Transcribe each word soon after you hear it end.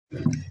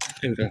Here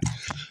we go.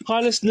 Hi,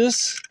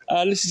 listeners.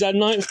 This is our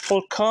 9th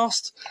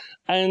podcast,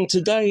 and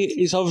today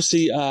is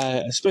obviously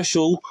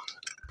special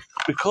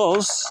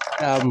because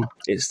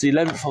it's the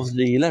 11th of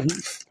the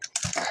 11th,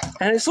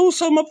 and it's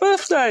also my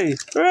birthday.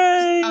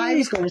 Hooray! I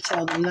was going to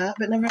tell them that,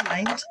 but never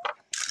mind.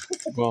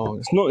 Well,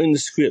 it's not in the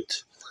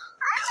script.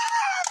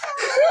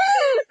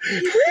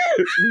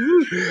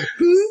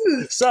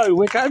 So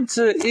we're going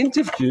to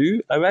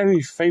interview a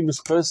very famous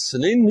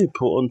person in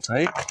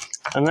Newport-on-Tay,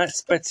 and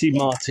that's Betty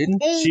Martin.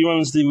 She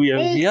runs the Rio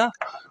here,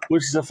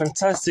 which is a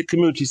fantastic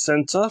community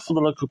centre for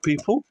the local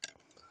people.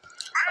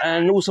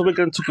 And also we're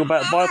going to talk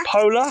about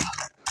bipolar,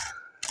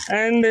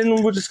 and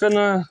then we're just going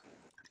to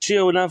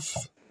chill and have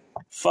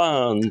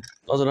fun.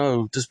 I don't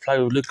know, just play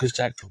with Lucas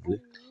Jack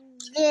probably.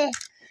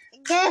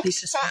 He's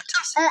just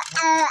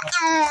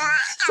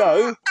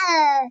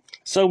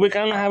So we're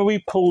going to have a wee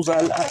pause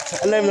at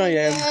 11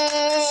 a.m.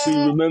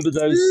 to remember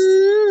those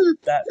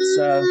that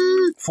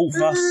fought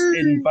for us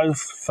in both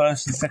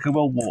First and Second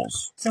World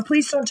Wars. So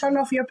please don't turn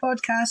off your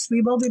podcast.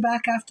 We will be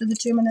back after the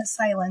 2-minute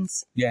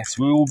silence. Yes,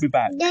 we will be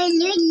back.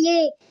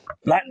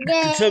 Like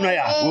the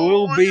Terminator, we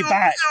will be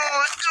back.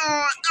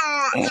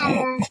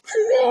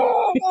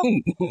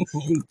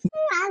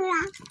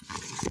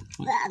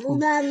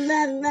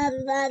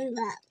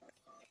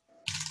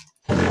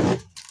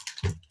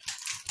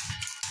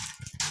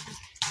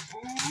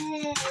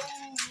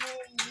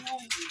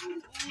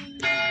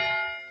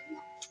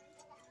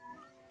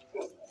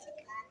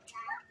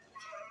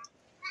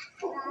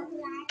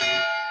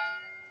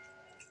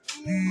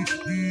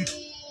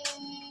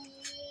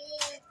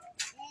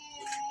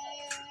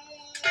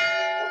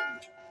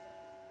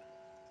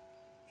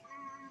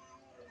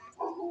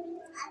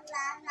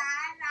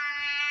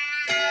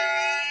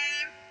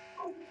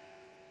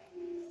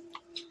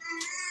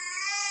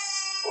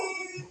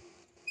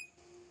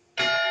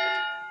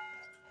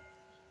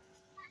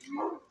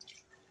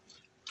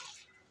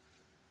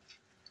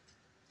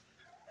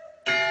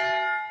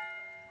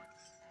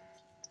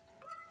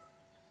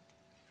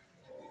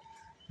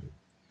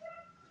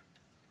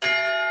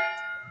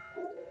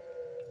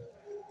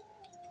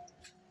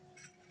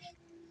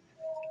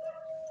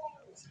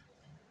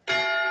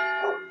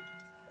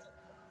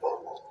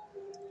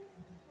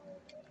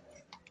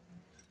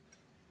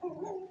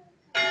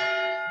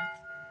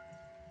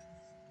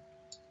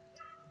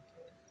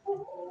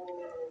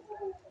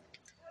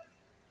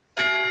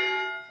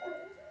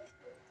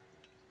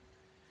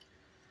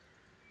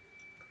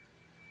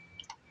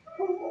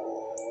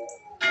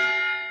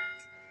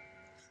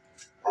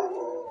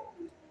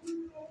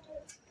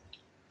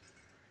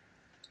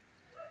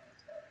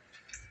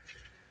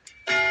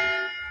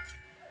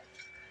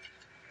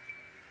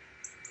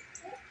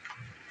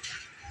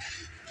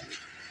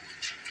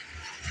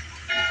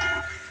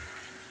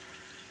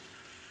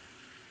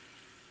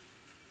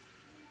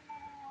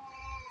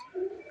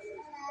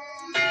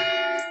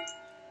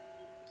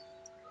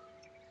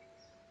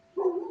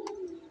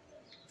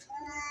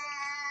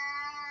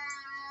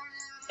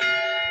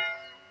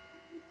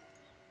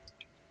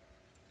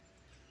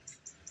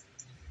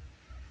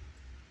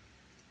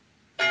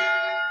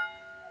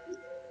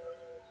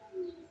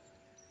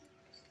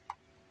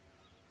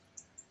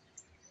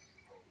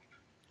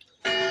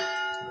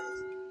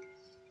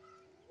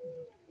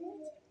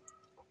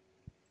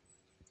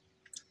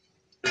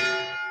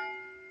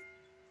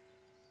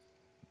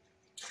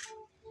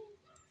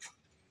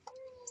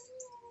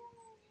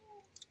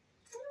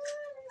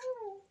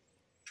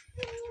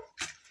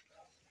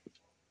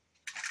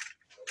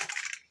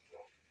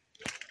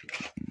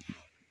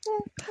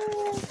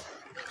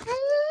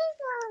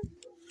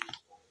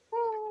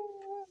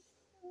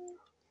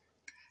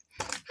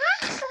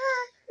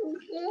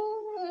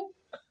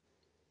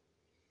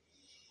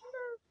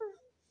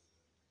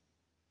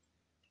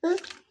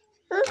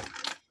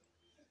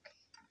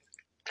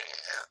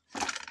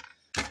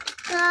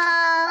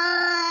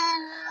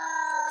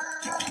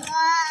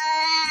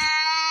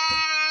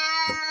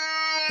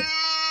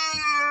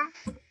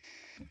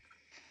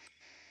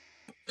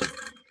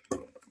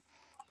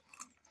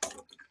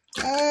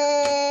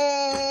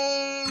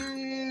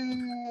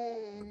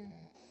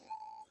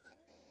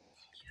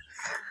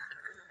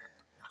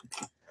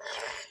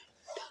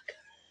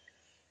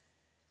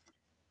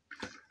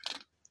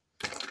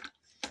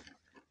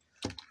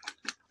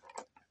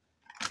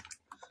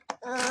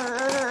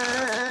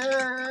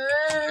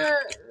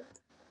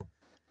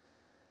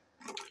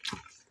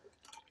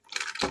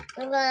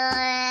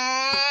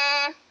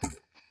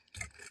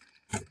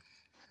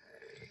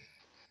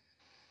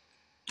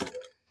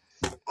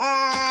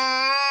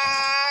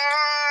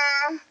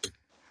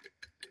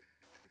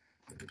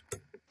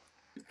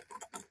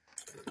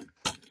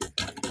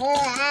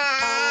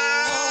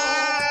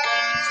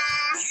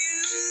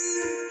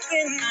 You've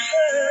been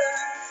hurt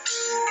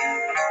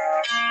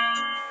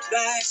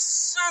by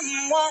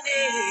someone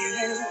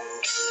else.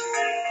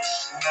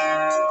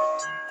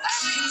 I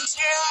can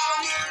tell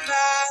by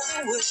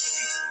the way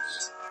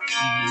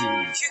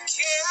you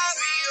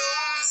carry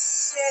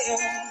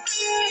yourself.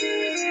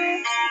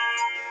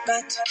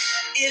 But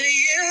if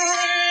you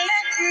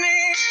let me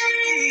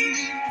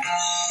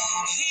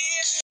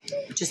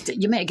Just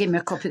you might have given me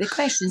a copy of the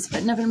questions,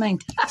 but never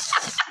mind.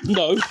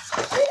 No.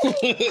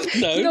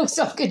 No. No,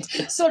 so good.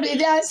 Sorry,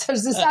 the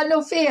answers. Is that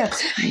no fair?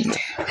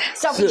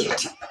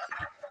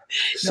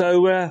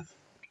 So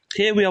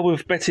here we are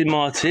with Betty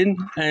Martin,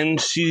 and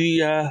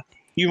she,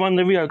 you run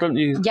the Rio, don't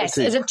you? Yes,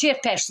 Betty? as a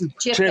chairperson.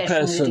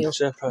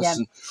 Chairperson. Yeah.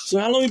 So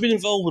how long have you been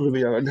involved with the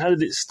Rio, and how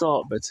did it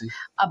start, Betty?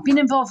 I've been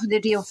involved with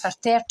the Rio for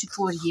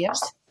 34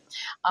 years.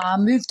 I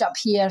moved up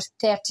here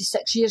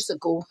 36 years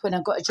ago when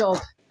I got a job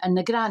in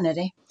the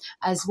granary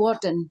as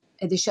warden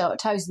of the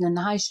sheltered housing in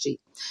the High Street.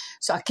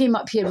 So I came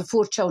up here with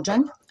 4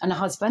 children and a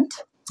husband.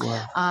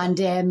 Wow.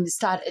 And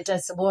started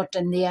as a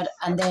warden there,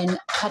 and then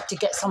had to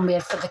get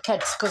somewhere for the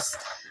kids because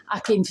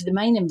I came from the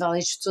mining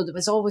village, so there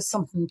was always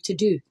something to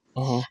do.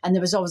 And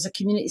there was always a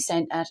community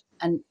centre,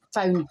 and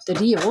found the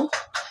Rio,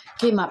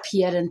 came up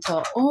here and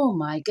thought, oh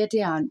my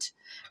giddy aunt,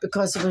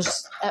 because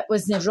it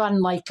wasn't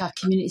run like a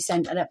community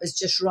centre, it was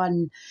just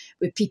run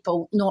with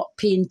people not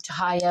paying to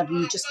hire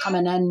and just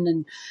coming in,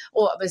 and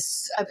it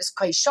was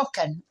quite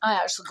shocking. I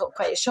actually got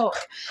quite a shock.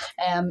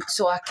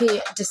 So I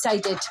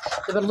decided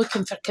they were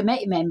looking for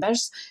committee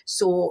members,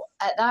 so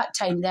at that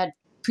time they'd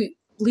put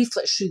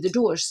leaflets through the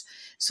doors,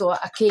 so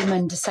I came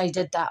and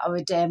decided that I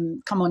would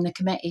come on the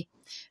committee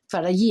for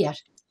a year.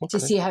 To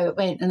see how it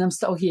went, and I'm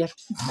still here.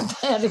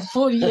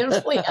 34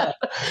 years later,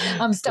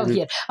 I'm still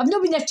here. I've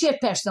not been a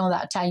chairperson all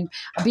that time.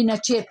 I've been a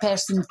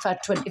chairperson for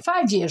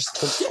 25 years.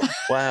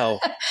 Wow.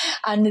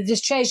 And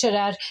the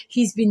treasurer,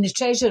 he's been the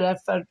treasurer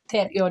for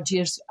 30 odd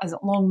years, as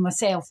long as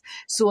myself.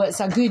 So it's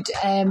a good,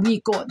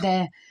 we got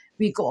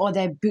all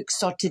the books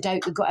sorted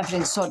out, we got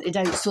everything sorted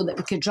out so that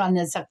we could run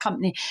as a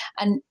company.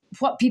 And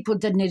what people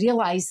didn't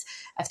realise,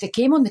 if they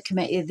came on the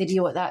committee of the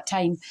Rio at that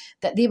time,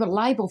 that they were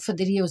liable for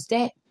the Rio's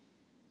debt.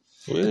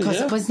 Really, because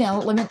it wasn't a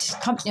limited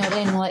company or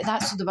anything like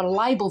that, so they were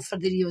liable for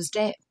the Rio's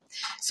debt.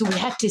 So we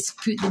had to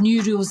put the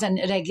new rules and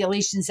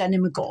regulations in,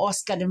 and we got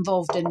Oscar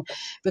involved, and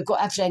we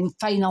got everything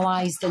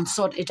finalised and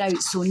sorted out.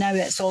 So now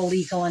it's all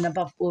legal and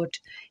above board,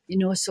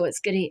 so it's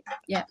great.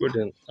 Yeah.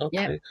 Brilliant. Okay.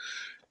 Yeah.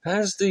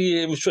 Has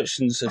the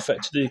restrictions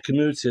affected the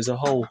community as a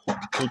whole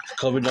with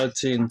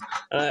COVID-19?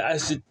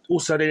 Has it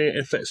also had any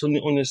effects on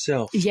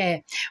yourself? Yeah.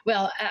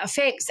 Well,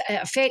 it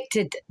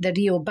affected the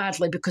Rio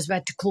badly because we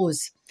had to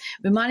close.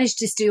 We managed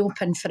to stay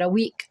open for a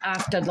week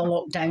after the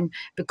lockdown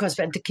because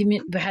we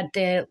had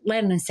the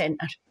learning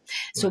centre.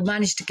 So we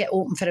managed to get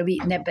open for a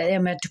week, but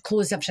then we had to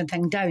close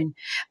everything down.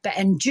 But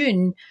in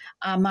June,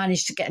 I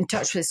managed to get in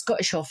touch with the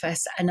Scottish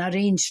office and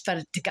arranged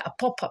to get a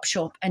pop-up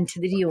shop into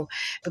the Rio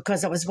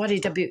because I was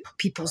worried about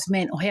people's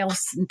mental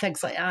health and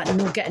things like that, and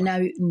no getting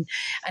out,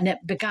 and it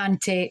began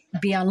to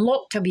be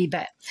unlocked a wee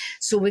bit.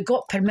 So we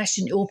got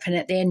permission to open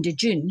at the end of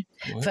June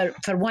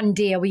for 1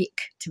 day a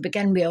week to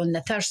begin with on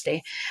the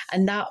Thursday,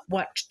 and that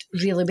worked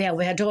really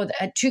well.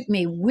 It took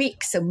me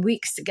weeks and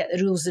weeks to get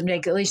the rules and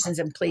regulations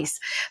in place,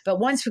 but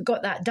once we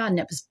got that done,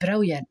 it was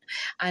brilliant,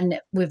 and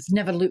we've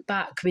never looked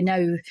back. We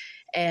now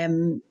I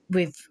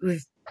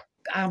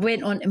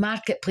went on to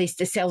Marketplace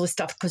to sell the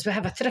stuff because we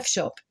have a thrift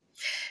shop.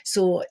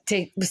 So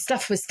the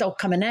stuff was still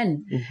coming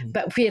in,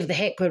 but where the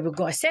heck were we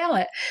going to sell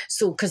it?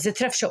 So because the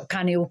thrift shop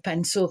can't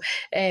open, so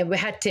we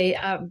had to.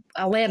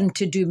 I learned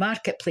to do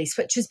Marketplace,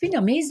 which has been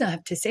amazing, I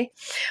have to say.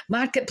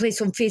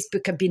 Marketplace on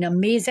Facebook have been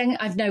amazing.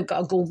 I've now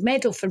got a gold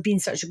medal for being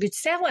such a good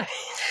seller,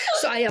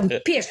 so I am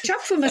pierced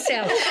chuffed with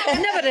myself.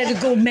 I've never had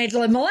a gold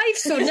medal in my life,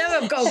 so now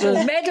I've got a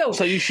gold medal.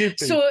 So you should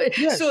be. So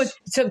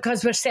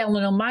because we're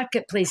selling on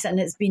Marketplace, and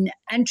it's been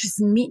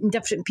interesting meeting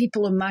different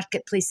people on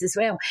Marketplace as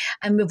well,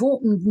 and we've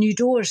opened new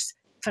doors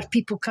for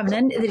people coming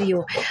into the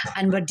Rio,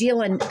 and at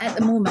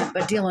the moment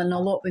we're dealing a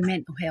lot with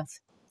mental health.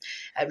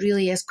 It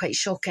really is quite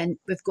shocking.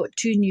 We've got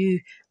 2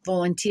 new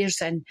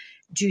volunteers in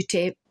due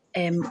to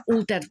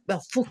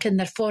folk in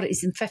their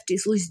 40s and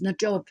 50s losing their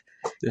job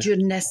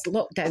during this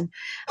lockdown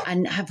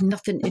and have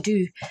nothing to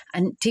do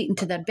and taken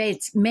to their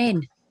beds.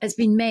 It's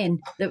been men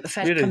that we've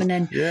had coming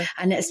in,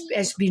 and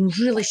it's been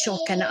really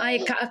shocking. I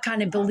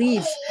can't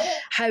believe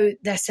how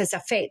this has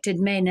affected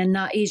men in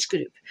that age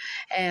group.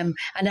 I've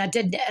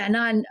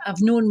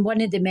known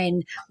one of the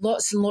men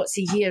lots and lots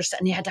of years,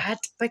 and he had a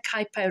big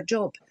high-powered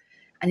job,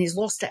 and he's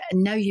lost it,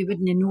 and now you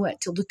wouldn't know it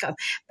to look up.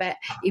 But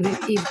he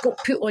got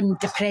put on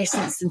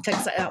depressants and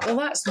things like that. Well,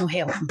 that's no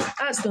helping.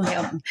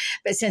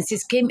 But since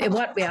he's came to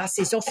work with us,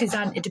 he's off his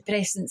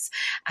antidepressants,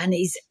 and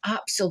he's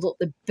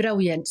absolutely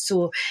brilliant.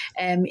 So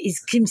he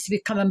seems to be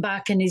coming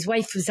back, and his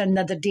wife was in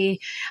the other day,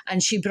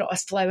 and she brought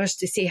us flowers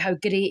to say how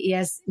great he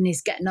is, and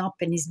he's getting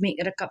up, and he's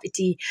making a cup of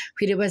tea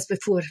where he was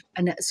before.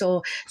 And it's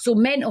so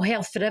mental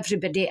health for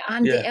everybody,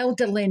 and the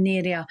elderly in the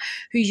area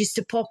who used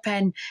to pop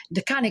in.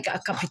 They can't get a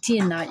cup of tea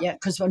in that yet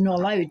because because we're not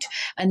allowed,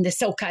 and they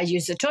still can't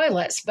use the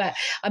toilets. But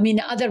I mean,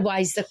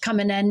 otherwise they're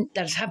coming in,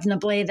 they're having a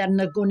blather, and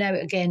they're going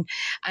out again.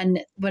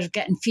 And we're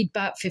getting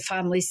feedback from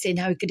families saying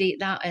how great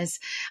that is.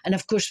 And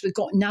of course, we've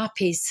got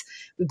nappies.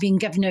 We've been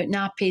giving out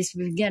nappies.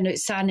 We've been giving out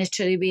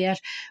sanitary ware.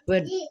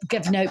 We're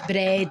giving out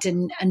bread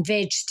and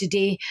veg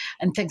today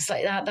and things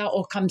like that. That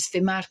all comes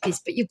from Markies.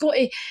 But you've got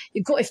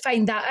to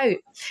find that out.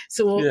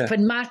 So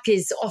when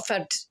Markies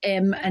offered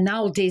and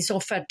Aldi's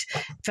offered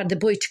for the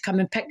boy to come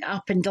and pick it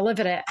up and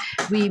deliver it,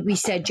 we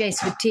said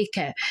yes, we'd take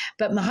it.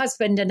 But my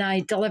husband and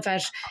I deliver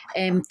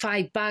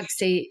 5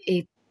 bags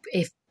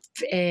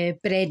of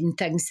bread and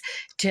things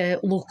to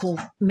local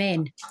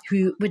men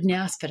who wouldn't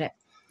ask for it.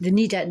 They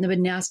need it and they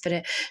wouldn't ask for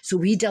it. So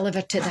we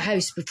deliver to the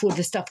house before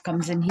the stuff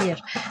comes in here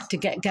to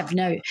get given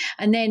out.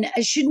 And then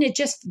it shouldn't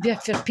just be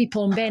for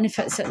people on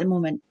benefits at the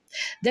moment.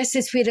 This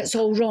is where it's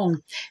all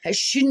wrong. It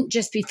shouldn't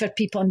just be for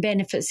people on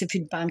benefits, the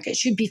food bank. It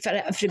should be for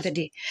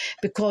everybody,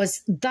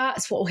 because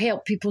that's what will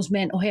help people's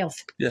mental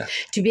health. Yeah.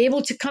 To be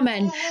able to come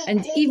in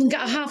and even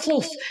get a half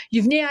loaf.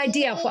 You've no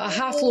idea what a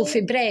half loaf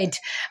of bread,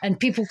 and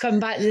people come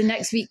back the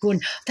next week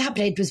going, that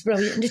bread was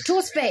brilliant, and the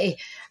toast, Betty.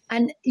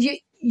 And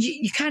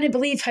you can't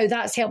believe how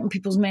that's helping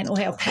people's mental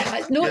health.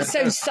 I know it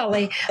sounds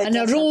silly, and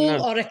a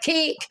roll or a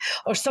cake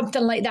or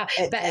something like that,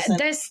 but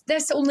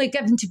this only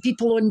given to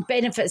people on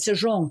benefits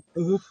is wrong.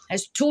 Mm-hmm.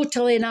 It's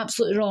totally and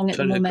absolutely wrong at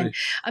the moment. Agree.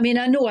 I mean,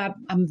 I know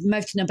I'm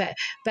mouthing a bit,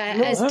 but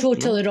it is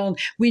totally wrong.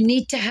 We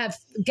need to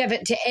give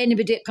it to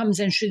anybody that comes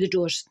in through the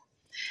doors.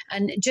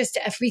 And just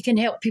if we can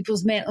help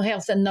people's mental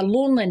health and their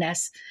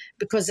loneliness,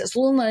 because it's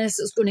loneliness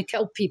that's going to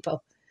kill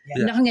people.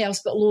 Yeah. Nothing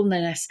else but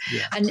loneliness.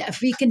 Yeah. And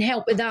if we can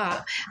help with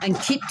that and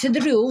keep to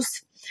the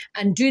rules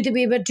and do the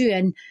way we're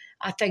doing,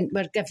 I think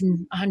we're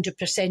giving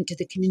 100% to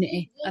the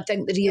community. I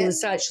think the real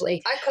is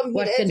actually I come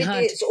here every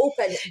day it's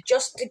open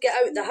just to get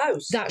out the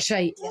house. That's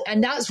right.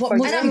 And that's what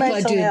most people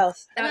are doing.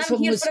 That's and I'm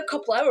here for a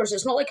couple of hours.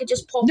 It's not like I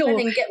just pop in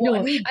and get what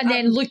I need. And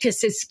then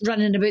Lucas is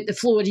running about the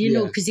floor, you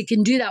know, because he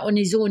can do that on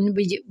his own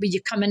with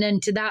you coming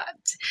into that.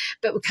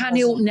 But we can't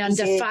open the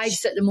under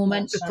 5s at the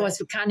moment because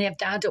we can't have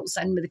the adults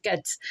in with the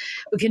kids.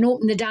 We can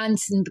open the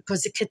dancing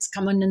because the kids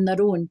come in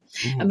their own.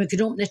 And we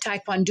can open the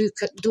taekwondo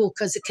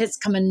because the kids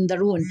come in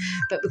their own.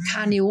 But we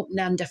can't open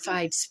the under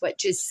 5s,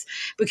 which is,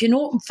 we can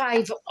open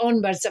 5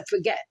 onwards if we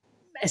get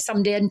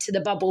somebody into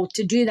the bubble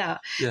to do that,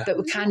 but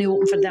we can't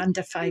open for the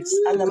under 5s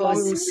and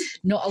because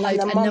not allowed.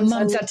 And the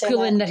mums are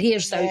pulling their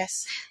hairs out.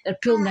 They're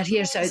pulling their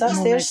hairs out.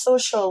 That's their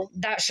social.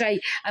 That's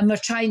right. And we're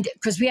trying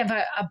because we have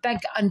a big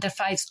under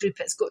 5s group.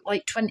 It's got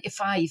like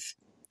 25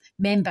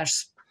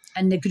 members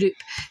in the group.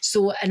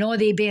 So, and all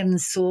they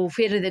bairns, so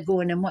where are they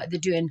going and what are they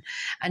doing?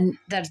 And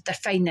they're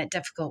finding it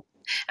difficult.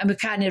 And we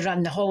can't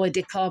run the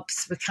holiday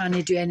clubs. We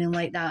can't do anything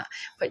like that,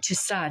 which is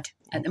sad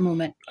at the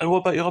moment. And what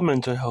about your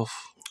mental health?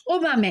 Oh,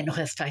 my mental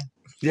health fine.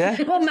 Yeah?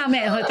 Oh, my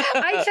mental health.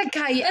 I think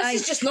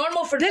This is just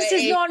normal for This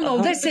Betty. is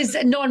normal. This is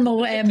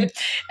normal.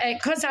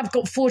 Because I've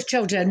got 4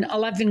 children,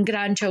 11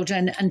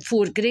 grandchildren and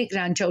 4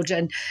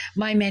 great-grandchildren,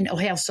 my mental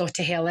health's sort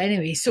of hell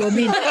anyway. So, I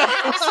mean,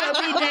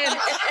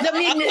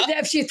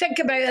 if you think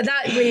about it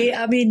that way,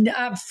 I mean,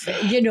 I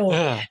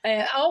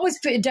always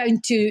put it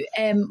down to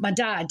my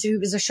dad, who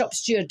was a shop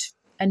steward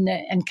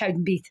in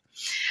Cowdenbeath.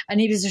 And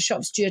he was a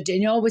shop steward, and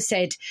he always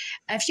said,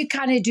 if you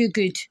can't do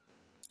good,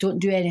 don't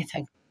do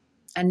anything.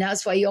 And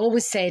that's what he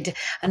always said.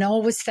 And I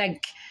always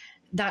think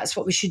that's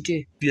what we should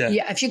do.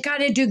 Yeah. If you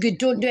can't do good,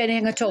 don't do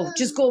anything at all.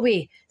 Just go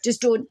away.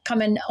 Just don't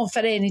come and offer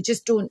any.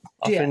 Just don't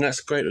do it. I think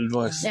that's great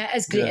advice. Yeah,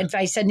 it's great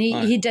advice. And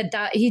he did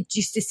that. He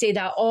used to say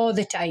that all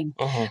the time.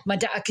 My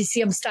dad, I could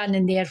see him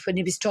standing there when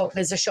he was talking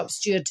as a shop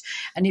steward,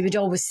 and he would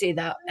always say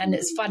that. And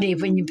it's funny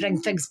when you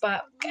bring things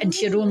back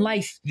into your own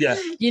life. Yeah.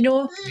 You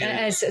know,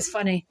 it is. It's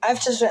funny.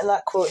 I've just written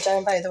that quote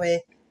down, by the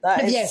way.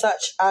 That is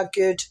such a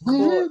good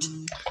quote.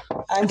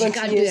 I'm going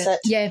to use it.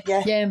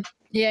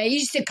 Yeah, he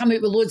used to come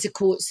out with loads of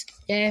quotes.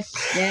 Yeah.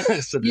 He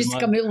used to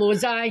come out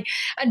with loads,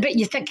 but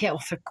you think, oh,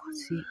 for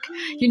God's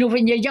sake. You know,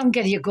 when you're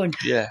younger, you're going,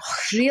 oh,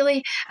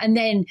 really? And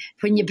then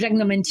when you bring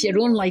them into your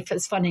own life,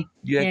 it's funny.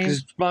 Yeah,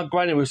 because my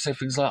granny would say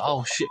things like,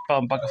 oh, shit,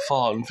 bum, bag of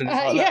fart, and things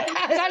like that. Yeah,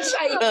 that's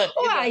right.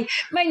 Why?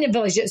 Mine in the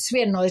village, it's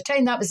swearing all the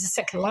time. That was the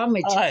second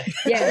language.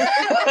 Yeah.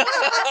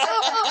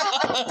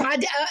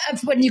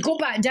 When we go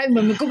back down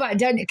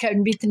to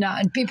Cowdenbeath and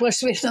that, and people are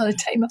swearing all the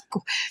time, I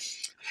go,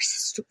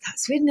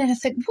 that's weird. And I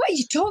think, what are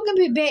you talking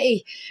about,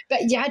 Betty?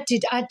 But I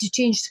had to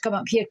change to come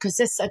up here because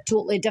this is a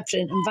totally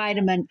different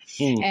environment.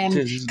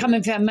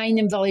 Coming from a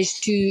mining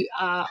village to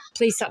a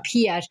place up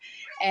here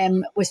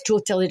was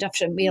totally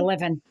different way of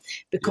living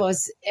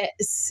because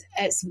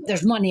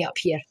there's money up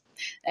here.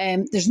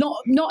 There's not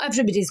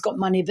everybody's got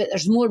money, but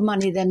there's more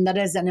money than there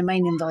is in a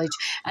mining village.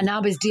 And I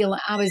was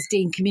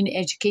doing community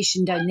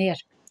education down there.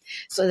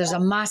 So there's a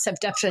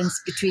massive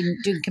difference between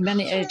doing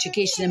community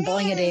education in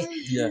Ballingarry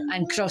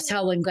and Cross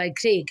Hill and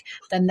Glencraig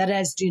than there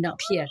is doing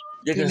up here.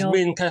 Yeah, because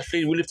me and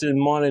Kathleen, we lived in a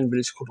mining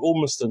village called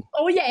Ormiston.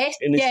 Oh, yeah.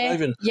 In East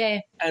Haven. Yeah.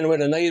 And we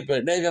had a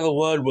neighbour. Their other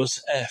word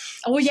was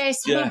F. Oh,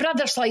 yes. My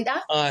brother's like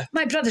that.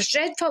 My brother's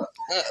dreadful.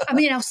 I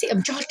mean, I'll say to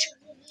him, George,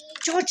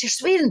 George, you're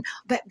swearing.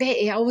 But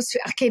Betty, I always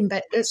swear. I can,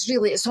 but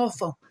it's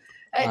awful.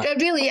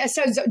 It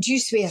sounds like, do you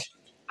swear?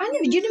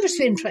 You never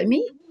swear in front of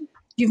me.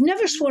 You've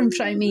never sworn in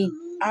front of me.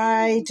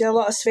 I do a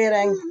lot of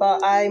swearing,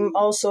 but I'm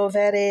also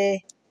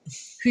very...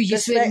 Who you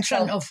swear in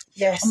front of?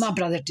 Yes. Oh, my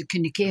brother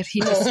couldn't care.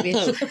 He just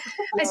swears.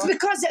 It's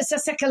because it's a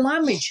second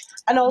language.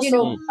 And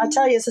also, I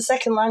tell you, it's a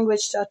second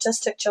language to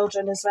autistic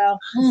children as well,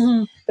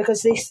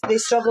 because they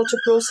struggle to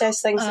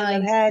process things in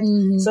their head.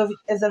 So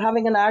if they're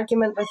having an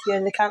argument with you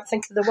and they can't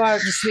think of the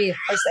word, You swear.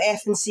 it's the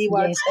F and C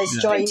word, it's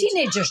But joined.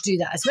 teenagers do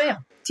that as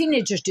well.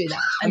 Teenagers do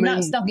that. And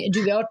that's nothing to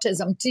do with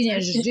autism.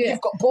 Teenagers do it.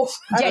 You've got both.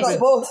 Yes. I've got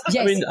both.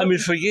 Yes. I mean,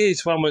 for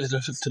years when I went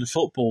to the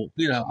football,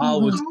 I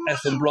would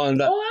F and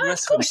blind that Oh,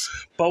 rest of of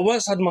them. But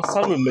once I had my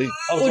son with me,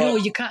 I was No,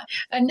 you can't.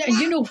 And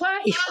you know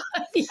why?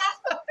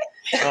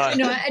 Right.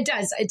 No, it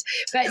does.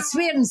 But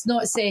swearing's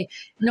not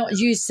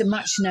used so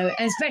much now,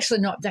 and especially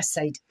not this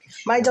side.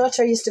 My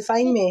daughter used to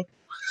find me.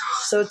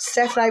 So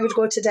Steph and I would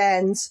go to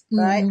dens,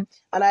 right?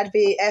 And I'd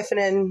be effing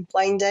and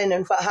blinding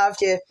and what have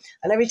you.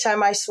 And every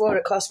time I swore,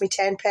 it cost me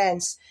 10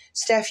 pence.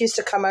 Steph used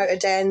to come out of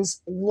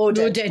dens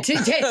loaded.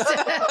 Yes.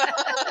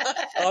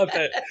 I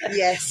bet.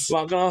 Yes.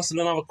 Well, I'm going to ask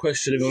another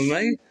question, if I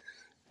may.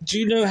 Do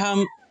you know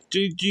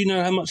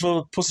how much of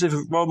a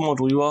positive role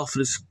model you are for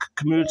this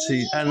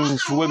community and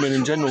for women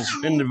in general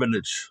in the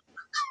village?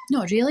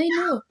 Not really,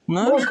 no.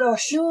 No? Oh,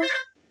 gosh. No,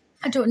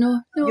 I don't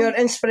know. No. You're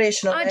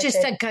inspirational. I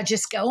just think I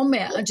just get on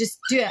with it. I just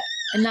do it,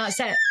 and that's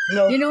it.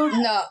 No. You know?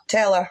 No.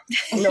 Tell her.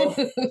 No.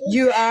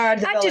 You are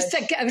the I village. just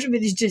think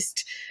everybody's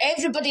just...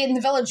 Everybody in the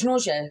village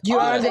knows you. You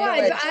are the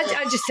Why? village. But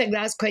I just think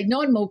that's quite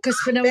normal, because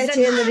when I was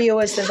Betty and the in... Rio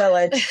is the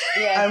village.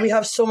 Yeah. And we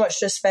have so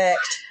much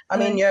respect. I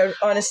mean, you're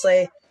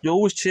honestly... You're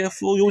always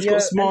cheerful, you always got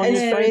a smile on an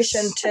your face.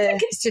 inspiration I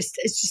think it's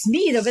just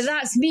me, though, but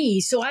that's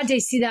me. So I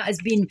don't see that as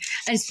being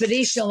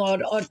inspirational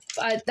or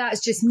that's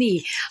just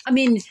me. I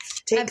mean...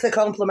 Take the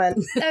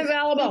compliment.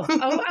 Well,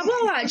 I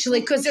will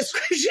actually, because it's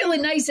really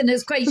nice and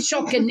it's quite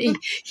shocking to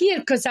hear,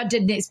 because I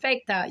didn't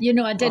expect that.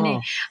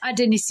 I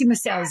didn't see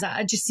myself as that.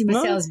 I just see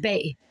myself as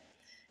Betty,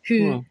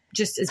 who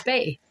just is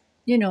Betty.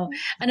 And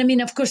I mean,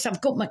 of course,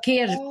 I've got my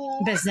care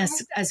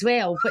business as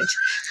well,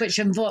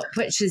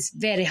 which is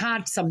very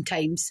hard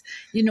sometimes.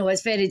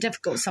 It's very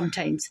difficult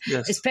sometimes,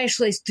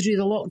 especially through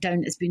the lockdown.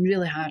 It's been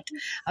really hard.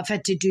 I've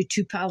had to do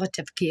 2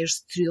 palliative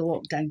cares through the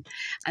lockdown,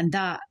 and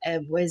that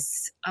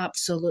was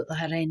absolutely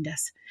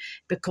horrendous,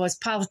 because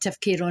palliative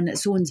care on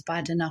its own is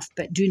bad enough,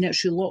 but doing it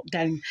through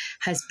lockdown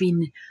has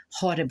been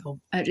horrible.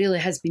 It really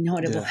has been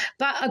horrible.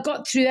 But I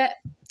got through it.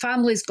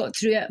 Families got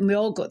through it, and we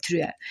all got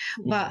through it.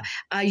 But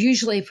I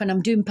usually, when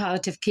I'm doing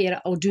palliative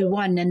care, I'll do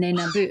one, and then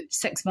about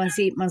 6 months,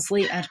 8 months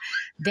later,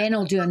 then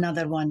I'll do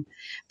another one.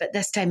 But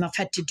this time I've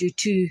had to do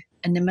 2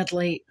 in the middle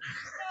of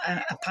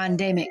a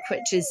pandemic,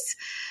 which is,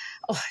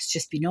 it's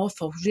just been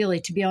awful, really,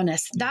 to be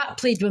honest. That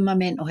played with my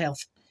mental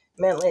health.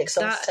 Mentally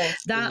exhausting.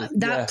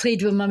 That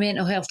played with my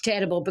mental health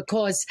terrible,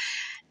 because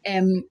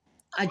it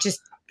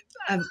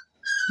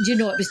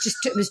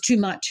was too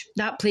much.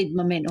 That played with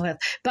my mental health.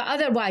 But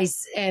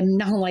otherwise,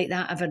 nothing like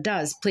that ever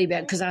does play with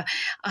it, because I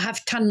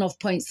have turn-off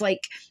points.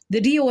 Like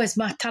the Rio is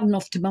my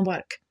turn-off to my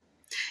work.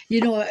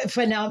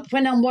 When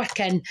I'm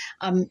working,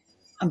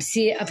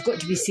 I've got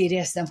to be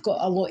serious, and I've got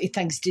a lot of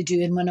things to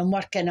do, and when I'm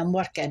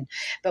working.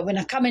 But when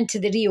I come into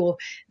the Rio,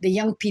 the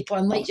young people,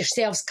 and like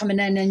yourselves coming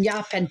in and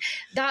yapping,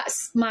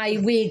 that's my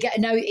way of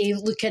getting out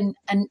of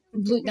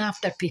looking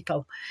after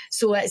people.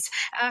 So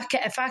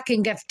if I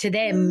can give to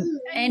them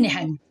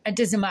anything, it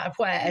doesn't matter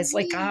what it is,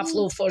 like a half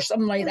loaf or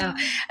something like that,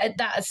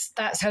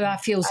 that's how I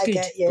feels good.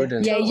 Get you.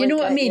 Brilliant. Yeah, you know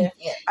what I mean?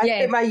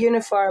 I put my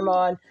uniform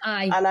on,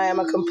 and I am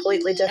a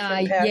completely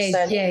different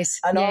person. Yes.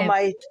 And all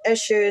my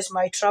issues,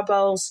 my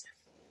troubles,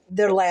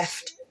 they're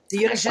left. The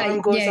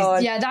uniform goes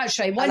on. Yeah, that's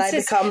right. Once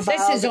this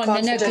is on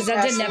now, because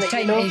I didn't have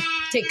time to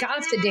take it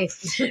off today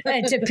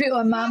to put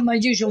on my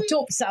usual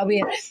tops that I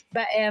wear.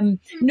 But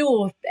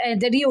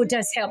the Rio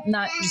does help in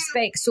that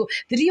respect. So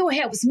the Rio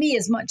helps me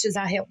as much as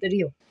I help the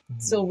Rio.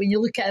 So when you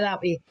look at it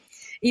that way,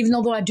 even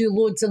though I do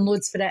loads and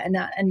loads for it, and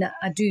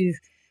I do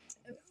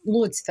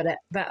loads for it,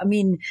 but I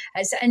mean,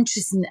 it's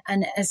interesting,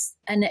 and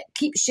it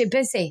keeps you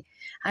busy,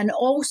 and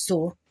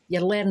also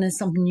you're learning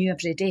something new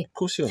every day. Of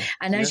course you are.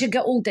 And as you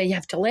get older, you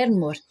have to learn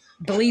more,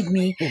 believe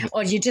me,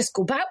 or you just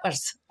go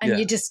backwards and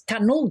you just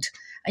turn old.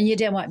 And you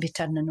don't want to be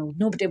turning old.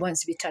 Nobody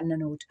wants to be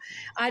turning old.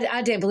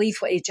 I don't believe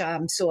what age I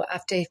am, so I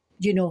have to,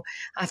 I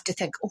have to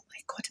think, oh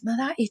my God, am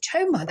I that age? How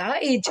am I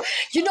that age?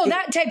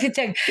 That type of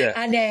thing. Yeah.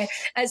 And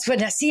it's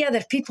when I see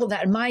other people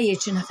that are my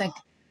age, and I think,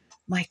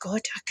 my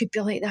God, I could be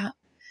like that.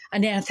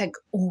 And then I think,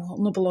 I'll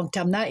not belong to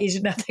I'm that age.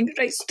 And I think,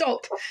 right,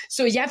 stop.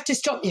 So you have to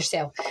stop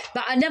yourself.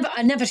 But I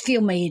never feel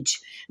my age.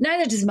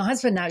 Neither does my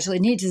husband, actually,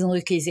 and he doesn't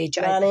look his age.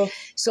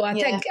 So I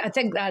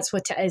think that's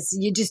what it is.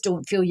 You just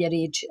don't feel your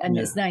age, and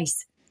it's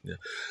nice. Yeah.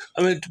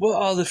 I mean,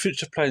 what are the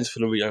future plans for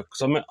the Rio?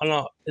 Because I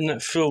know in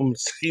that film,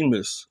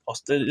 Schemers,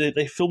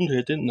 they filmed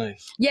here, didn't they?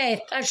 Yeah,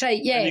 that's right,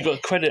 yeah. And you got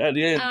a credit at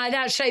the end.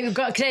 That's right, we've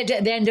got a credit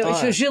at the end,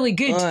 which was really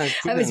good.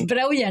 It was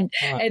brilliant.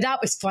 That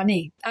was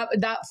funny.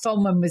 That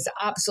filming was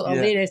absolutely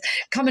hilarious.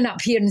 Coming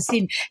up here and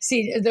seeing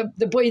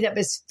the boy that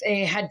was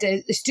had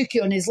the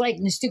stookie on his leg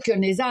and the stookie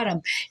on his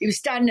arm, he was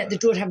standing at the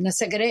door having a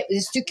cigarette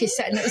with the stookie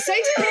sitting at the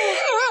side.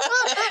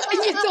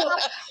 And you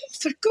thought,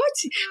 for God's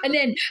sake.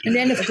 And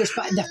then, of course,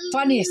 but the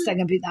funniest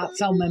thing about that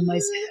filming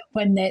was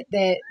when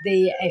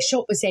the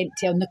shop was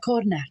empty on the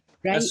corner,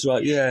 right? That's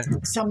right, yeah.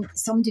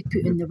 Somebody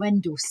put in the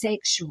window,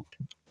 sex shop.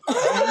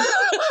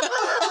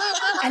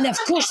 And of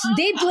course,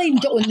 they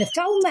blamed it on the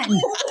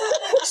filming.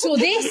 So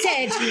they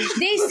said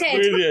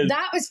Brilliant.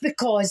 that was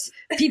because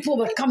people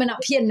were coming up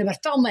here and they were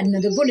filming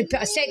and they were going to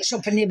put a sex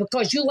shop in there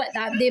because you let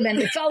them in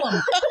the film.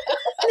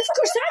 And of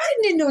course,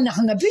 I didn't know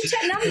nothing about it.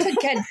 And I'm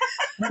thinking,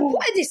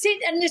 what are they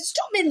saying? And they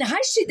stopped me in the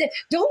high street,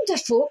 the older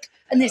folk,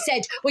 and they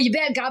said, well, you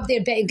better go up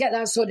there, better get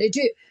that sort of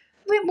do.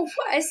 I went, well,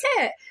 what is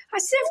it? I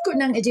said, I've got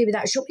nothing to do with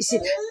that shop. He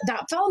said,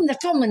 that film, they're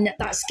filming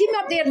that scheme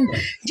up there. And,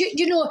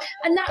 you know,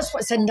 and that's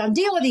what's in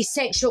Dundee, all these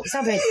sex shops.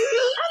 I went,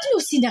 I've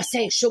not seen a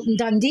sex shop in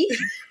Dundee.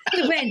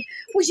 They went,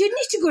 well, you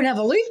need to go and have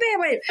a look there. I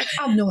went,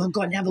 I'm not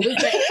going to have a look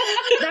there.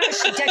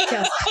 That's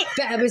ridiculous.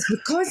 But it was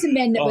because the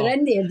men that were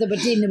in there, they were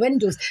doing the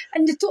windows,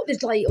 and they thought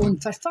they'd light on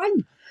for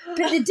fun.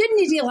 But they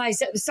didn't realise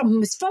that someone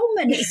was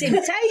filming at the same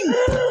time.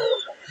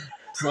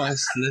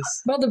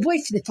 Priceless. Well, the boy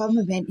for the film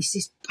went, he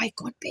says, by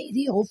God, Betty,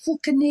 the old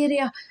folk in the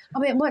area. I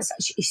went, what's that?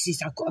 He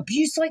says, I got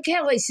abused like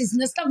hell. He says, and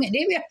there's nothing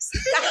areas.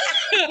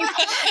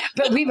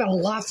 But we were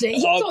laughing.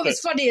 He thought it was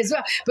funny as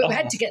well. But we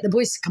had to get the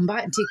boys to come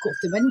back and take off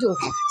the window.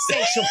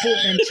 Sexual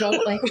opening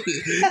shortly.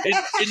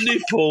 in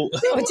Newport.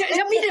 I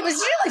mean, it was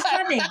really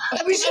funny.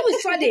 It was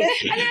really funny.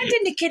 And I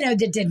didn't care how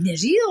they didn't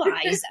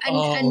realise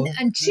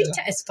and treat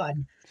it as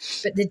fun.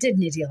 But they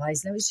didn't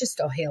realise, and it was just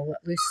all hell.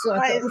 It was so.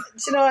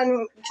 You know,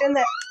 and during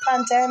the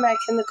pandemic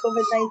and the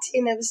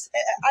COVID-19,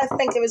 I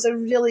think it was a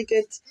really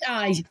good.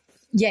 Aye.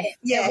 Yeah,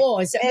 it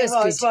was. It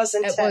was good.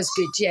 Wasn't it? It was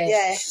good,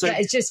 yeah. So,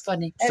 but it's just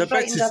funny. It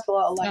brightened up a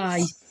lot of life.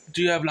 Aye.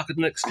 Do you have like the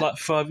next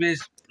 5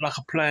 years, like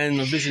a plan,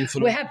 a vision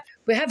for I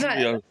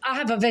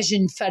have a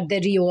vision for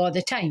the Rio all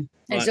the time.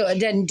 And right. so I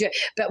didn't do it.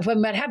 But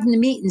when we're having the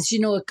meetings, you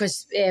know,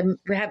 because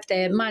we have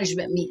the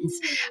management meetings,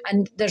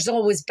 and there's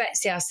always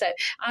bits of us that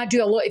I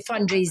do a lot of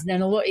fundraising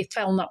and a lot of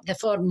filling up the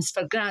forms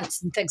for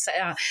grants and things like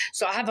that.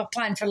 So I have a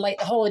plan for like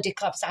the holiday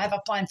clubs. I have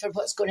a plan for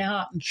what's going to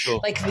happen. Sure.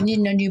 Like if we need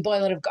a new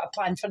boiler, I've got a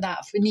plan for that.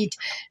 If we need,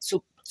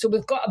 so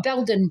we've got a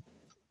building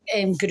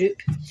group,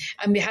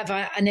 and we have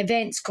an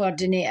events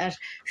coordinator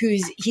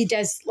he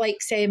does like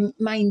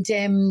mind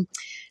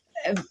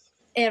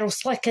Errol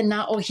Slick and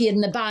that, or here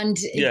in the band,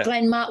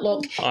 Glenn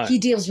Matlock. Aye. He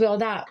deals with all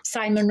that.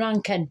 Simon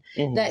Rankin.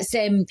 Mm-hmm. That's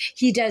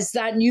he does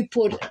that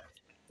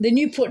the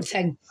Newport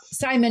thing.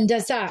 Simon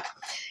does that.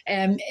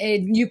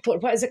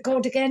 Newport, what is it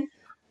called again?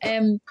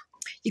 You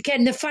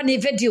can the funny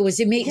videos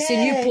he makes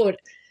in Newport.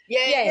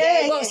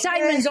 Yeah. Well,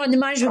 Simon's on the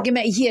management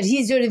committee here.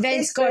 He's the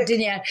events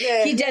coordinator.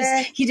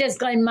 Yeah. He does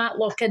Glenn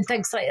Matlock and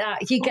things like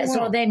that. He gets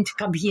all them to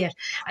come here,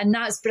 and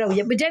that's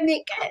brilliant. We didn't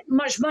make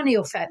much money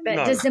off it, but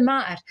it doesn't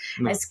matter.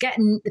 No. It's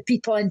getting the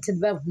people into the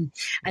building,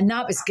 and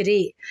that was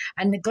great.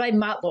 And Glenn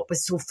Matlock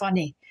was so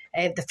funny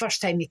the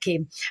first time he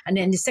came, and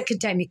then the second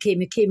time he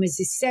came as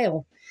his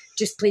cell,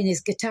 just playing his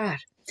guitar.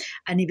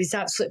 And he was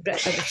absolutely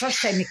brilliant. But the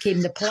first time he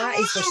came, the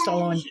Pilates were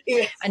still on,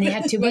 and he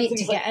had to wait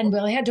to get in.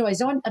 Well, he had all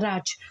his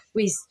entourage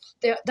with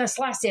this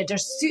last year, their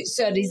suits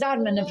or his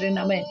arm and everything.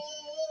 I went,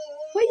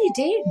 what are you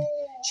doing?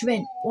 She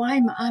went, well,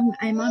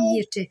 I'm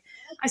here to.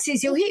 I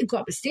says, you'll hate to go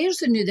up the stairs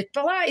with you. The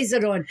Pilates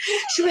are on.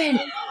 She went,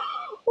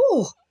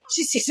 oh.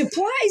 She says, the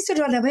Pilates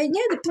are on. I went,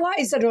 yeah, the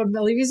Pilates are on.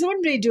 Well, he was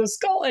on Radio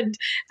Scotland.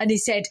 And he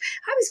said,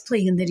 I was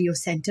playing in the Rio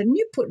Centre in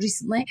Newport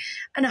recently,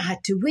 and I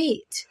had to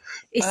wait.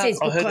 He says,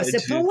 because the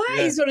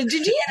Pilates are on.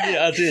 Did you hear it?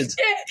 Yeah, I did.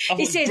 Yeah.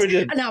 He says,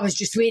 brilliant. And I was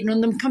just waiting on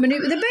them coming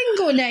out with the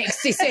bingo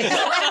next, he said.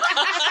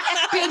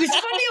 But it was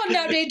funny on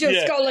that Radio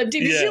Scotland.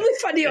 It was really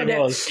funny on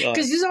it.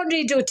 Because he was on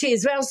Radio 2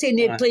 as well, saying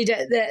he'd played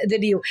at the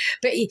Rio.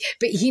 But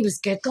he was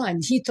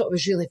giggling. He thought it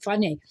was really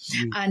funny.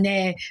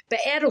 And but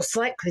Errol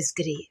Slick was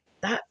great.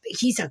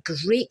 He's a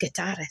great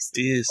guitarist.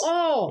 He is.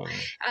 Oh,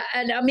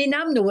 and I mean,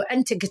 I'm not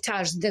into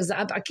guitars and things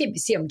like that. I came to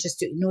see him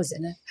just out his nose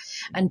in it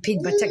and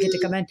paid my ticket to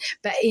come in.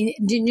 But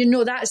you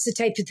know, that's the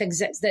type of things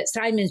that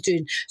Simon's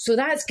doing. So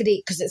that's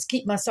great because it's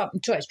keeping us up in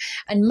touch.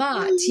 And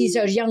Matt, he's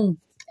our young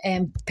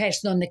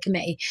person on the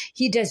committee.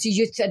 He does the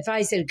youth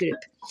advisor group.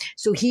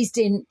 So he's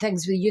doing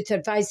things with the youth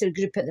advisor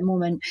group at the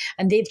moment,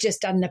 and they've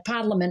just done the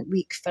Parliament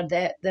week for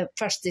the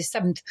 1st to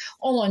 7th,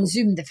 all on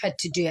Zoom. They've had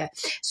to do it.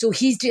 So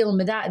he's dealing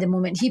with that at the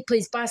moment. He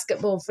plays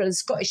basketball for the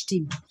Scottish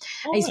team.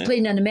 He's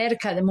playing in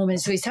America at the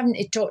moment, so he's having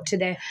to talk to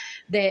the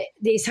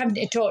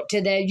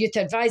youth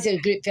advisor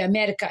group for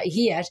America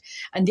here,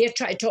 and they're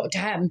trying to talk to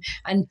him.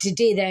 And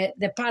today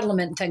the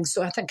Parliament thing.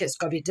 So I think it's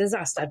going to be a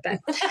disaster.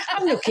 But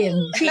I'm not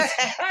caring.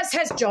 That's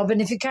his job,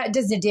 and if you can't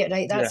Disney do it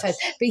right, that's Yes.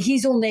 fine. But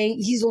he's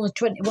only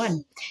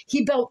 21.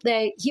 He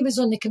was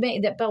on the committee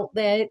that built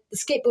the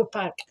skateboard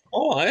park.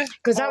 All right.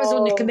 Because I was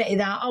on the committee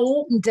that I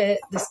opened the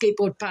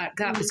skateboard park.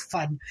 That was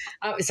fun.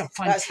 That was a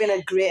fun. That's been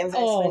a great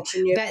investment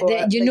in Newport. But The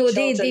children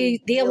their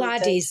really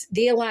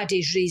did.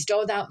 laddies raised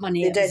all that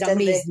money. They It did, was didn't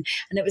they? amazing,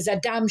 and it was a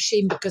damn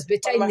shame because by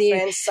One of my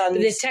friend's sons.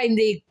 the time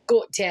they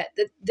got to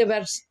it, they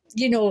were.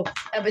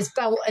 It was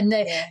built and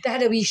they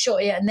had a wee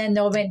shot at it, and then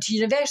they all went to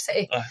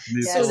university. Yeah,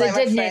 So it's they like my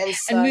didn't friend's and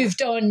son.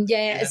 moved on.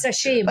 Yeah, it's a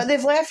shame. But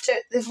they've left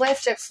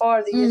it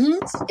for the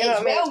youth. You know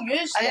what I mean? well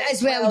used.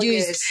 It's well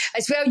used.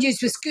 It's well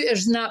used with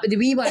scooters and that, with the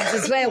wee ones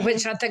as well,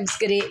 which I think's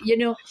great.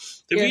 The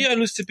Rio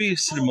used to be a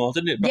cinema,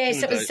 didn't it? back in Yes,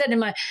 the it was day?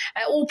 cinema.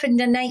 It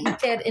opened in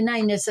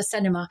 1939 as a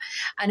cinema,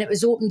 and it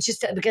was opened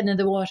just at the beginning of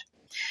the war.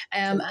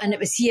 And it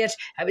was here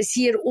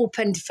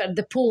opened for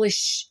the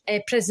Polish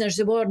prisoners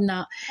of war and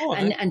that, Oh,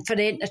 and for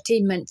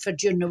entertainment for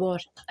during the war.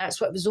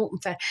 That's what it was open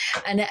for.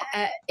 And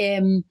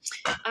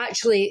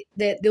actually,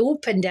 they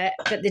opened it,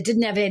 but they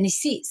didn't have any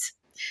seats.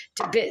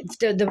 They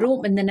were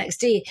open the next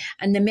day,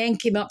 and the men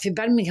came up from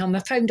Birmingham.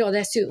 I found all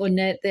this out on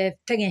the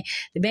thingy.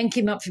 The men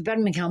came up from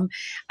Birmingham,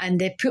 and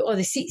they put all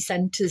the seats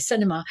into the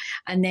cinema,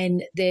 and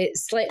then they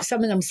slept.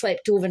 Some of them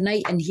slept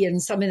overnight in here,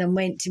 and some of them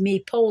went to May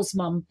Paul's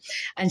mum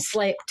and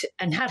slept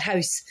in her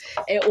house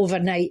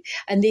overnight.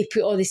 And they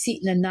put all the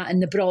seating in that,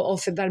 and they brought it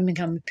off from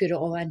Birmingham and put it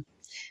all in,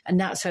 and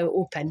that's how it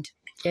opened.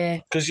 Yeah.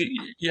 Because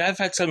you have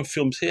had some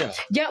films here.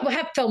 Yeah, we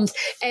have films.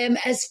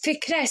 As for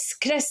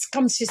Chris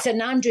comes to St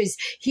Andrews.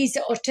 He's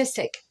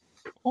autistic.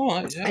 All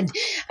right, yeah.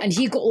 And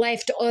he got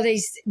left all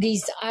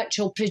these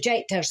actual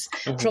projectors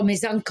from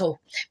his uncle,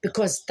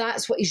 because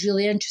that's what he's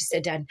really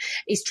interested in.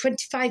 He's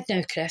 25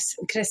 now, Chris.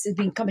 And Chris has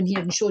been coming here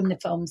and showing the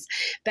films.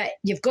 But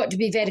you've got to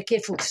be very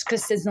careful because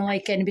Chris doesn't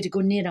like anybody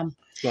going near him.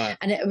 Right.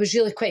 And it was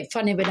really quite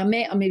funny. When I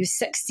met him, he was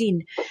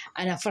 16,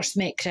 and I first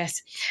met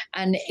Chris,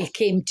 and he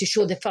came to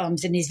show the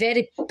films, and he's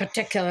very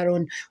particular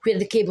on where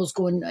the cable's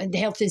going, the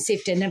health and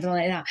safety and everything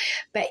like that.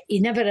 But he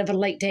never ever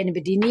liked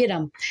anybody near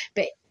him.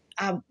 But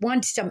I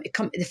wanted him to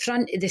come to the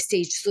front of the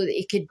stage so that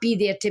he could be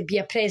there to be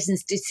a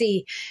presence to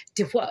say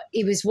to what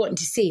he was wanting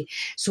to say.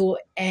 So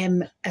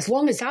as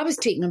long as I was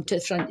taking him to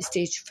the front of the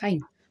stage,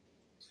 fine.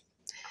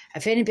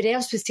 If anybody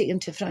else was taking him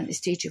to the front of the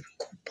stage, it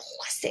would go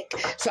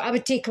ballistic. So I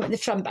would take him at the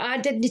front, but I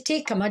didn't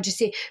take him. I'd just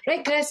say,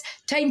 right, Chris,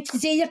 time to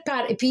say your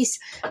party piece.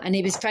 And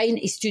he was fine.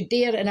 He stood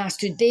there and I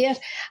stood there.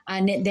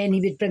 And then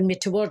he would bring me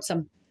towards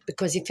him,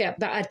 because he felt,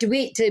 but I had to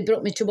wait till he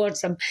brought me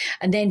towards him,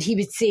 and then he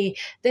would say,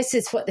 this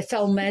is what the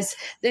film is,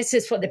 this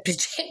is what the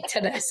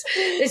projector is,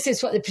 this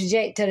is what the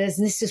projector is,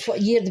 and this is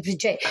what year the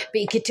project, but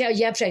he could tell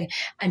you everything,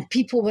 and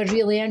people were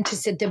really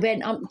interested. They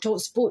went up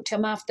and spoke to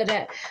him after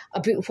it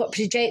about what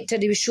projector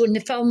he was showing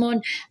the film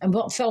on and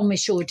what film he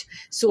showed.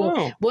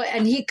 So,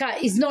 and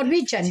he's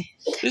Norwegian.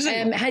 Is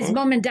he? His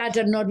mum and dad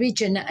are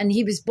Norwegian, and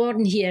he was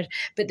born here,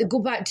 but they go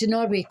back to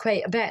Norway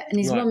quite a bit, and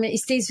his mum, he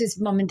stays with his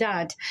mum and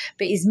dad,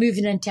 but he's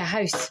moving into a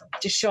house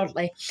just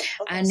shortly,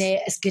 and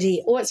it's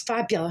great. Oh, it's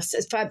fabulous,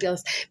 it's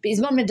fabulous. But his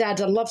mum and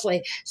dad are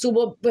lovely, so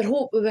we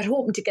were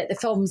hoping to get the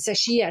films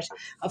this year.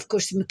 Of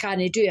course, we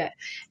can't do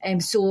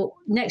it, so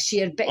next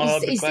year. But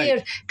he's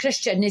there,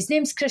 Christian. His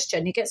name's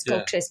Christian. He gets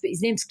called Chris, but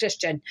his name's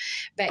Christian.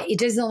 But he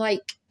doesn't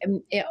like.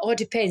 It all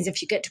depends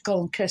if you get to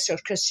call him Chris or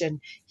Christian.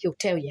 He'll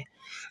tell you.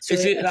 So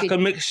is it like a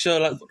mixture,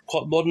 like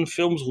quite modern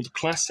films or the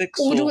classics?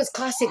 Oh, no, it's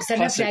classics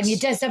and everything. He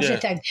does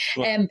everything.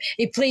 Yeah. Right.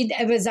 He played,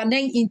 it was a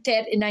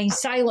 1939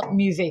 silent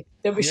movie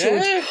that we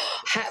showed.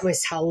 It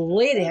was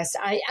hilarious.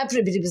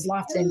 Everybody was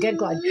laughing and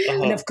giggling.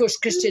 And of course,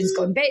 Christian's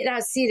going, bet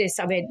that's serious.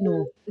 I went,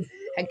 no,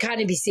 it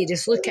can't be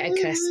serious. Look at it,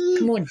 Chris.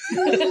 Come on.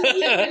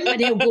 And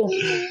he'll go,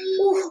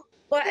 oh,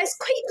 well, it's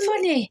quite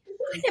funny.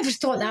 I never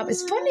thought that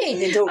was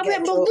funny. I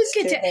went, well,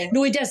 look at it.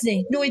 No, he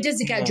doesn't. No, he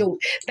doesn't get a joke.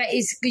 But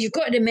you've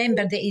got to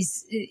remember that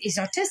he's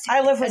autistic.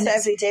 I live with it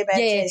every day,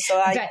 Betty. Yeah,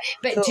 so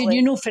but totally.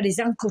 you know, for his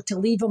uncle to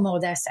leave him all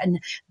this, and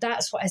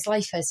that's what his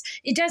life is.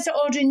 He does it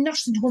all in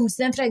nursing homes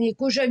and everything. He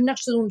goes around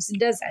nursing homes and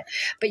does it.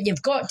 But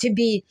you've got to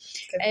be,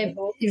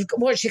 you've got,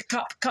 what's your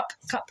cup?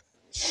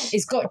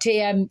 He's got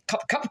to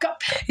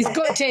cup. He's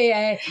got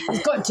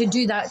to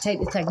do that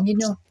type of thing, you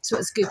know. So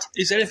it's good.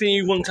 Is there anything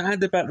you want to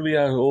add about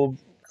Rio, or?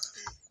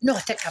 No, I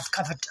think I've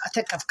covered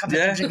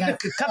everything I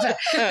could cover.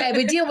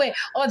 We deal with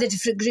all the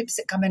different groups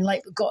that come in,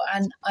 like we've got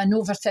an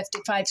over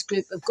 55s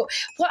group. We've got,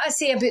 what I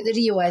say about the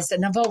Rio is,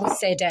 and I've always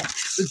said it,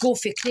 we go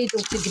for cradle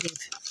to grave.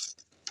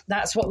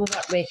 That's what we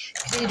work with,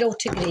 cradle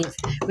to grave.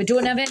 We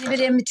don't have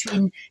anybody in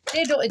between.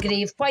 Cradle to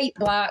grave, white,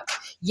 black,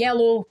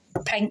 yellow,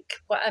 pink,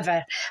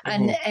 whatever,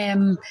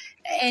 and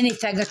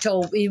anything at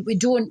all. We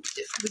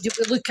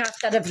look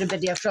after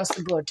everybody across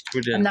the board,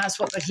 and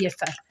that's what we're here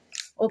for.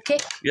 Okay.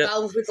 Yep.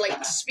 Val would like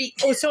to speak.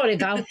 Oh, sorry,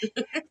 Val.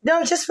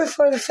 No, just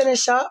before we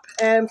finish up,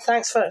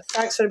 thanks for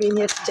being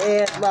here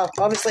today. Well,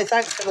 obviously,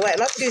 thanks for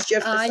letting us use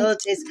your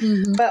facilities.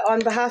 But on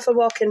behalf of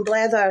Walking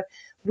Blether,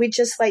 we'd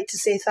just like to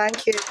say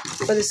thank you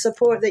for the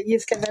support that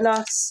you've given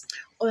us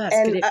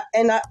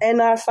in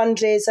our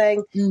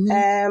fundraising.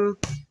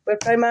 we're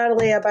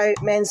primarily about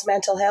men's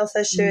mental health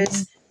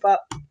issues,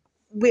 but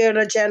we're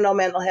a general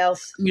mental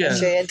health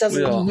issue. It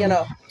doesn't,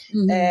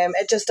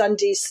 it just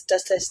Dundee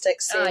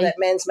statistics say that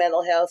men's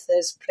mental health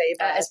is pretty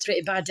bad. It's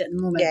pretty bad at the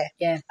moment.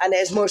 Yeah. And it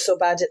is more so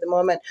bad at the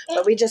moment.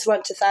 But we just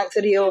want to thank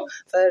the Rio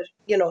for,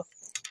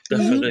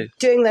 Definitely.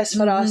 doing this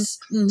for us,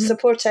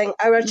 supporting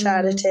our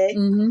charity,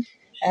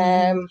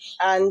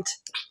 and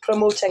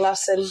promoting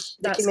us in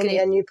the community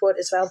in Newport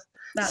as well.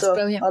 That's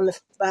brilliant. On the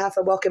behalf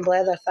of Walking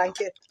Blether, thank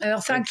you. Well,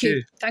 thank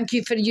you. Thank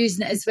you for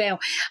using it as well.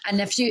 And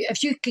if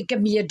you could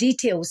give me your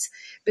details,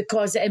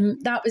 because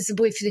that was the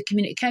boy for the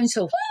community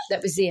council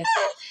that was there.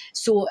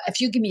 So if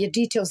you give me your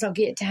details, I'll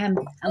get it to him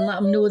and let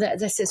him know that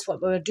this is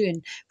what we were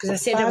doing. Because I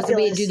said I was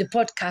away to do the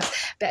podcast,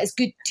 but it's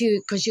good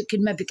too, because you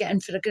can maybe get in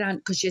for a grant,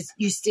 because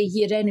you stay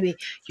here anyway.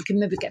 You can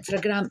maybe get for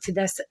a grant for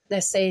this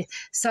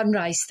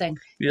sunrise thing.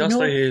 Yeah, I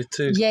stay here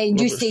too. Yeah,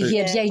 and you stay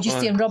here. Yeah, you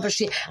stay in Robert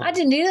Street. I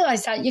didn't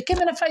realise that. You came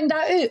and I found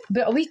that out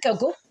about a week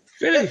ago.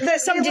 Really?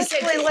 Somebody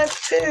said they live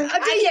too. I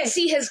can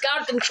see his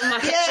garden from my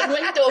kitchen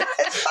window.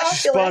 It's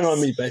fabulous. Spying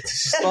on me, Betty.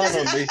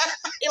 Spying on me.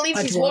 He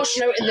leaves his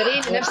washing out in the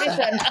rain and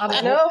everything.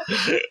 I know.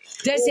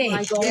 Does he? Oh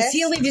my God. Does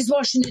he leave his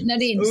washing in the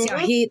rain? See, I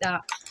hate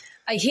that.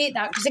 I hate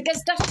that because it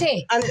gets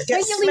dirty. And it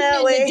gets when you leave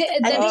smelly. it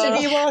in the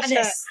rain, you wash and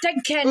it's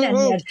stinking in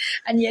here,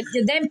 and you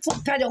then put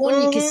it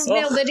on, you can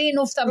smell the rain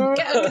off them.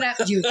 Get a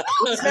grip, you.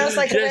 It smells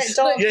like a wet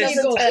dog. There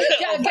you go.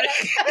 doesn't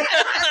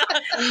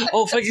it?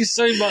 Oh, thank you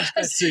so much,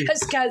 Betty.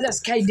 That's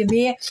kind of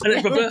me. And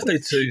it's my birthday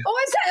too.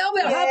 Oh, is it? Oh,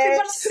 well, happy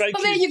birthday. Thank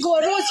Well, there you. you go,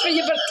 a rose for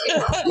your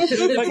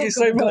birthday. Thank you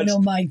so much.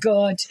 Oh, my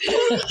God.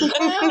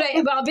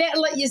 Right, well, I better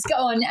let you get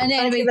on. And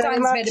anyway, you very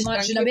thanks much. very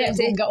much. Thank And I you, better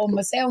go and get on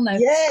myself now.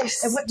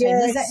 Yes. What time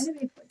is yes. it?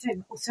 Anyway, what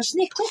time? Oh, there's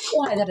no clock.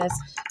 What there is.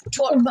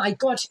 Oh, my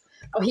God.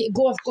 I hate to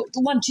go. I've got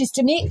lunches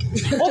to make. Okay?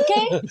 See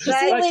you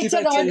Thank you, later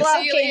on. Becky.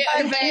 See you later,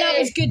 And that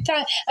was good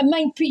time. And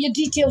mind, put your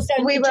details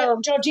down. We to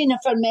will. Georgina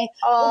for me.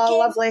 Oh, Okay?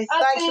 lovely.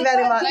 Thank you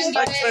very much. Thank you.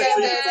 Thanks, Bye.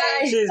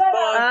 Betty. Cheers. Bye.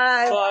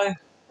 Bye. Bye.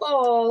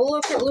 Oh,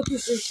 look at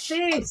Lucas's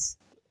face.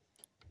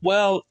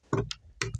 Well,